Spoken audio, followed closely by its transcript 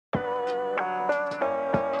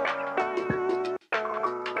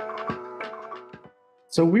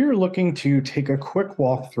So we're looking to take a quick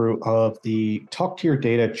walkthrough of the Talk to Your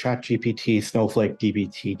Data ChatGPT Snowflake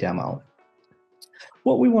dbt demo.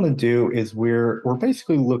 What we want to do is we're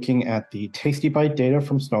basically looking at the Tasty Bite data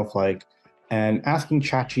from Snowflake and asking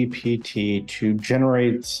ChatGPT to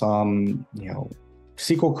generate some,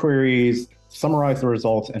 SQL queries, summarize the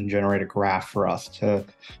results, and generate a graph for us to,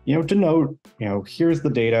 denote, here's the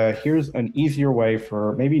data, here's an easier way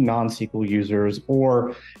for maybe non-SQL users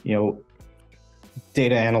or,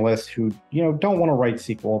 data analysts who don't want to write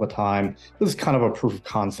SQL all the time. This is kind of a proof of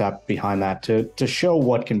concept behind that to show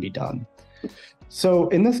what can be done. So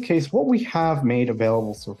in this case, what we have made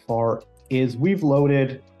available so far is we've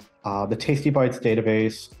loaded the Tasty Bites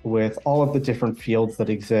database with all of the different fields that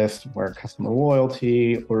exist, where customer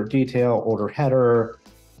loyalty, order detail, order header,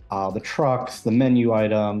 the trucks, the menu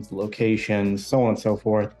items, the locations, so on and so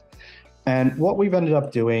forth. And what we've ended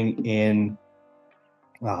up doing in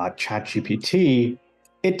ChatGPT,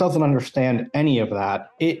 it doesn't understand any of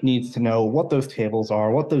that. It needs to know what those tables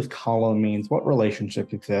are, what those columns means, what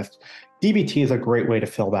relationships exist. dbt is a great way to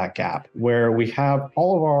fill that gap, where we have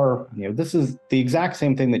all of our, this is the exact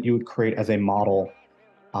same thing that you would create as a model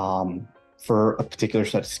for a particular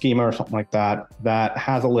set schema or something like that, that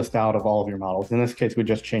has a list out of all of your models. In this case, we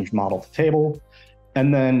just changed model to table.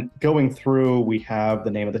 And then going through, we have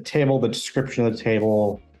the name of the table, the description of the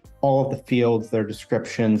table, all of the fields, their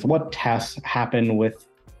descriptions, what tests happen with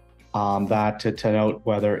that to note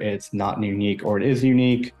whether it's not unique or it is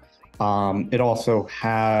unique. It also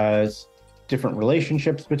has different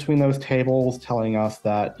relationships between those tables, telling us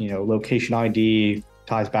that, location ID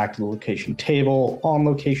ties back to the location table on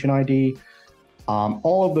location ID.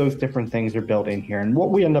 All of those different things are built in here. And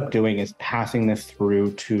what we end up doing is passing this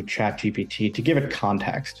through to ChatGPT to give it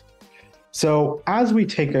context. So as we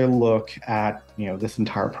take a look at this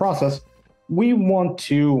entire process, we want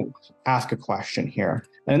to ask a question here.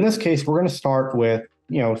 And in this case, we're going to start with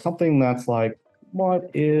something that's like, what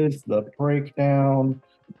is the breakdown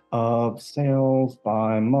of sales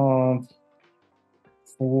by month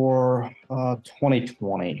for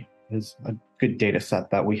 2020 is a good data set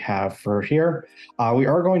that we have for here. We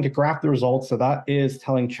are going to graph the results. So that is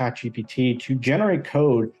telling ChatGPT to generate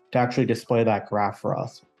code to actually display that graph for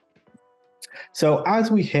us. So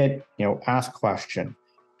as we hit, ask question,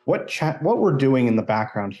 what we're doing in the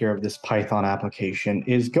background here of this Python application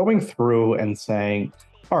is going through and saying,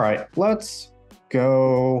 all right, let's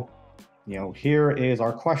go, here is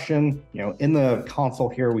our question. In the console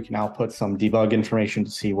here, we can output some debug information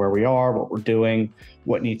to see where we are, what we're doing,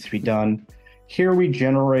 what needs to be done. Here we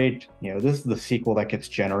generate, this is the SQL that gets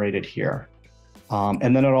generated here.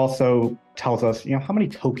 And then it also tells us, how many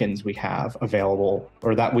tokens we have available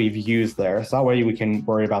or that we've used there. So that way we can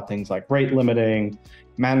worry about things like rate limiting,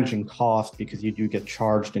 managing cost, because you do get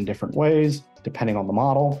charged in different ways depending on the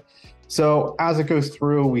model. So as it goes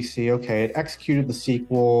through, we see, okay, it executed the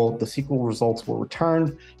SQL results were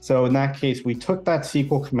returned. So in that case, we took that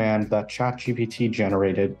SQL command that ChatGPT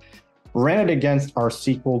generated, ran it against our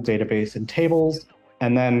SQL database and tables,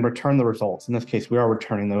 and then return the results. In this case, we are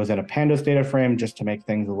returning those in a pandas data frame just to make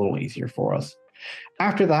things a little easier for us.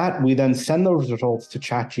 After that, we then send those results to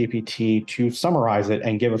ChatGPT to summarize it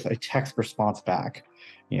and give us a text response back.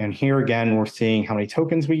 And here again, we're seeing how many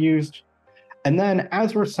tokens we used. And then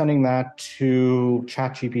as we're sending that to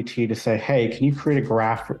ChatGPT to say, hey, can you create a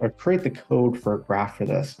graph or create the code for a graph for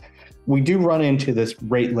this? We do run into this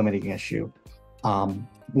rate limiting issue.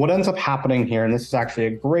 What ends up happening here, and this is actually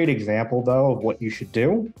a great example though of what you should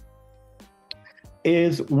do,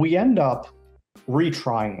 is we end up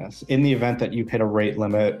retrying this in the event that you hit a rate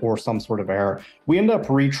limit or some sort of error. We end up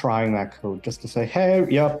retrying that code just to say, hey,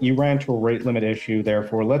 yep, you ran into a rate limit issue,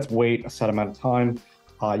 therefore let's wait a set amount of time.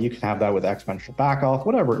 You can have that with exponential backoff,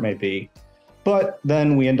 whatever it may be. But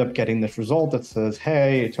then we end up getting this result that says,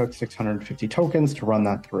 hey, it took 650 tokens to run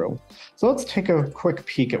that through. So let's take a quick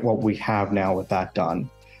peek at what we have now with that done.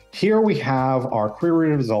 Here we have our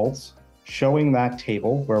query results showing that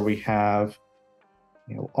table where we have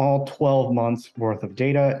all 12 months worth of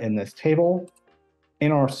data in this table.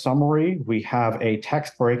 In our summary, we have a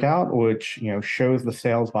text breakout, which shows the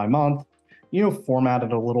sales by month,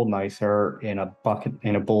 formatted a little nicer in a bucket,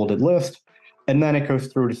 in a bulleted list. And then it goes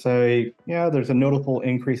through to say, there's a notable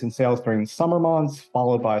increase in sales during the summer months,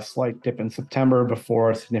 followed by a slight dip in September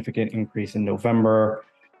before a significant increase in November.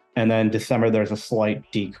 And then December, there's a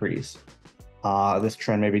slight decrease. This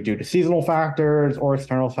trend may be due to seasonal factors or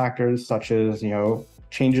external factors, such as,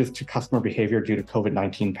 changes to customer behavior due to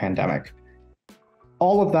COVID-19 pandemic.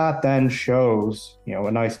 All of that then shows,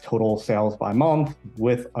 a nice total sales by month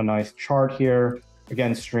with a nice chart here.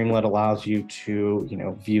 Again, Streamlit allows you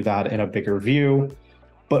to, view that in a bigger view.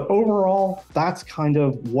 But overall, that's kind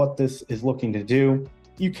of what this is looking to do.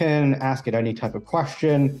 You can ask it any type of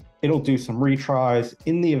question. It'll do some retries.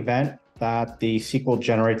 In the event that the SQL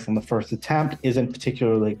generated from the first attempt isn't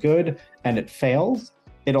particularly good and it fails,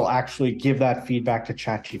 it'll actually give that feedback to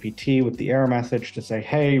ChatGPT with the error message to say,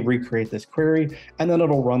 hey, recreate this query, and then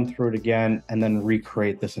it'll run through it again and then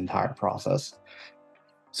recreate this entire process.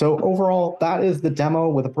 So overall, that is the demo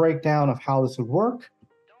with a breakdown of how this would work.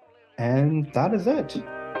 And that is it.